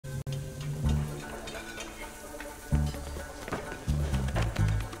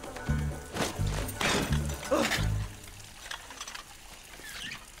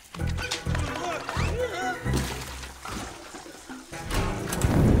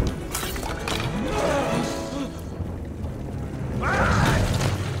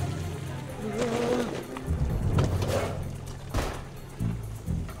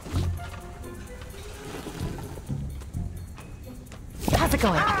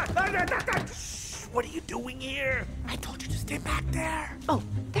going. Shh, what are you doing here? I told you to stay back there. Oh,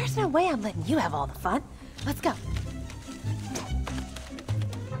 there's no way I'm letting you have all the fun. Let's go.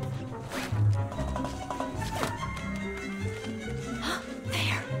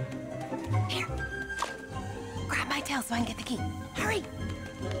 There. Here. Grab my tail so I can get the key. Hurry.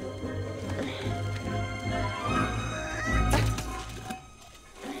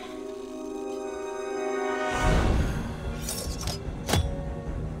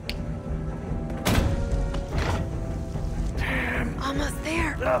 Almost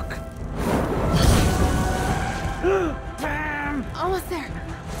there. Look. Pam! Almost there.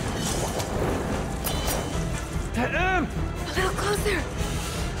 Pam! A little closer.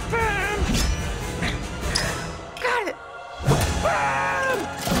 Pam! Got it. Pam!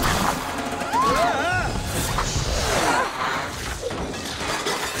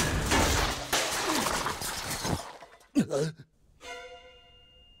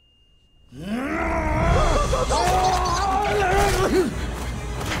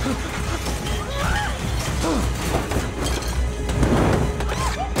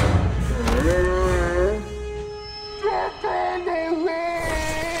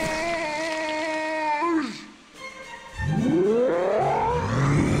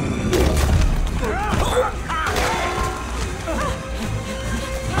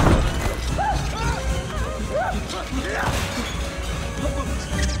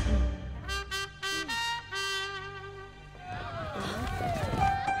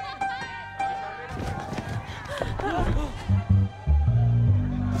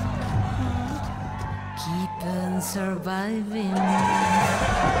 Keep on surviving.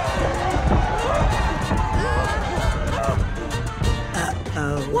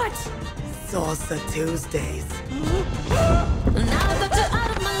 Uh-oh. What? Salsa Tuesdays. Now that you're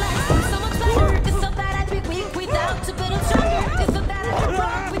out of my life, I'm so much better. It's so that I'd be weak without you, but I'm stronger. It's so that I'd be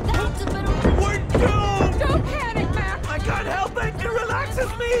wrong without you, but I'm We're doomed! Don't panic, Mac! I can't help it! It relaxes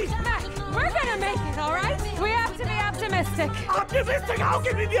me! Mac, we're gonna make it, all right? We have to be optimistic. Optimistic? How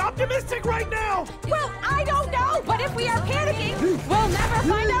can we be optimistic right now? Well, I don't know, but if we are panicking, we'll never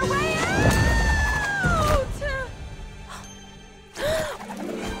find our way out!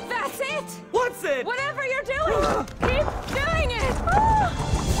 That's it! What's it? Whatever you're doing, keep doing it!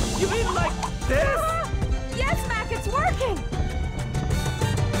 You mean like this? Yes, Mac, it's working!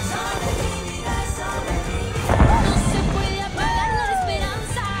 no se puede apagar la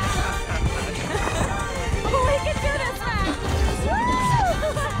esperanza. We can do this, Mac!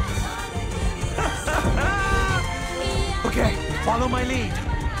 Okay, follow my lead.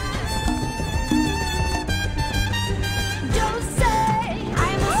 Don't say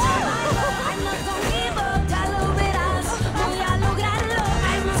I'm a survivor. I'm not gonna give up. Ya lo verás. Voy a lograrlo.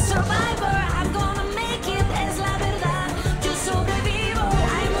 I'm a survivor. I'm gonna make it. Es la verdad. Yo sobrevivo.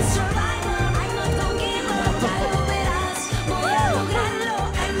 I'm a survivor. I'm not gonna give up. Ya lo verás. Voy a lograrlo.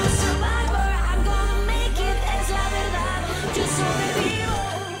 I'm a survivor. I'm gonna make it. Es la verdad. Yo sobrevivo.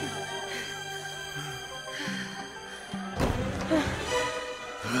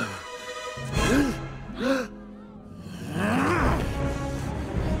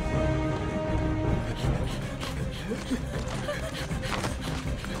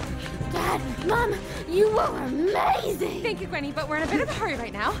 Dad, Mom, you were amazing! Thank you, Gwenny, but we're in a bit of a hurry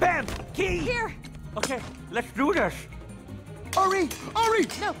right now. Pam, key! Here! Okay, let's do this. Hurry! Hurry!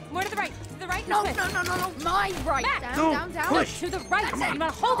 No, more to the right. To the right. No, this way. no. My right. Mac, Down, No, down, down. push. To the right. Come on. You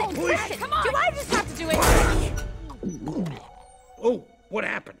want to hold it. Push. Grab it. Come on. Do I just have to do it? Oh, what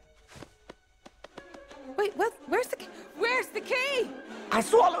happened? Wait, what? Where's the key? I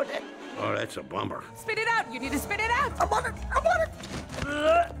swallowed it. Oh, that's a bummer. Spit it out. You need to spit it out. I'm on it.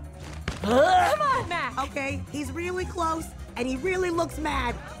 Come on, Mac. Okay, he's really close, and he really looks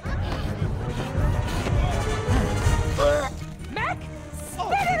mad. Mac,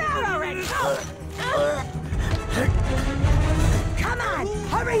 spit it out already. Come on,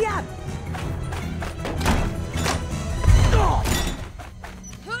 hurry up!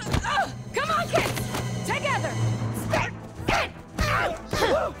 Come on, kids. Together. Spit it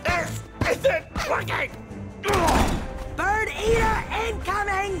out. This isn't working. Bird eater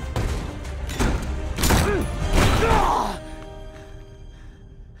incoming!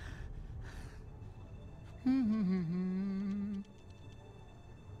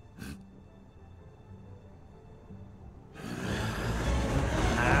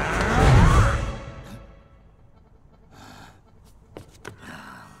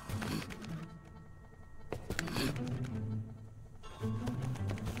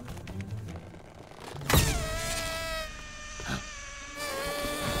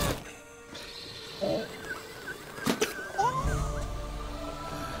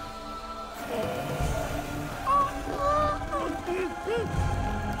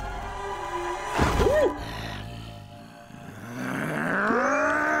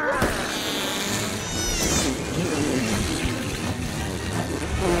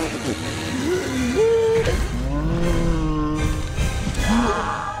 Ooh.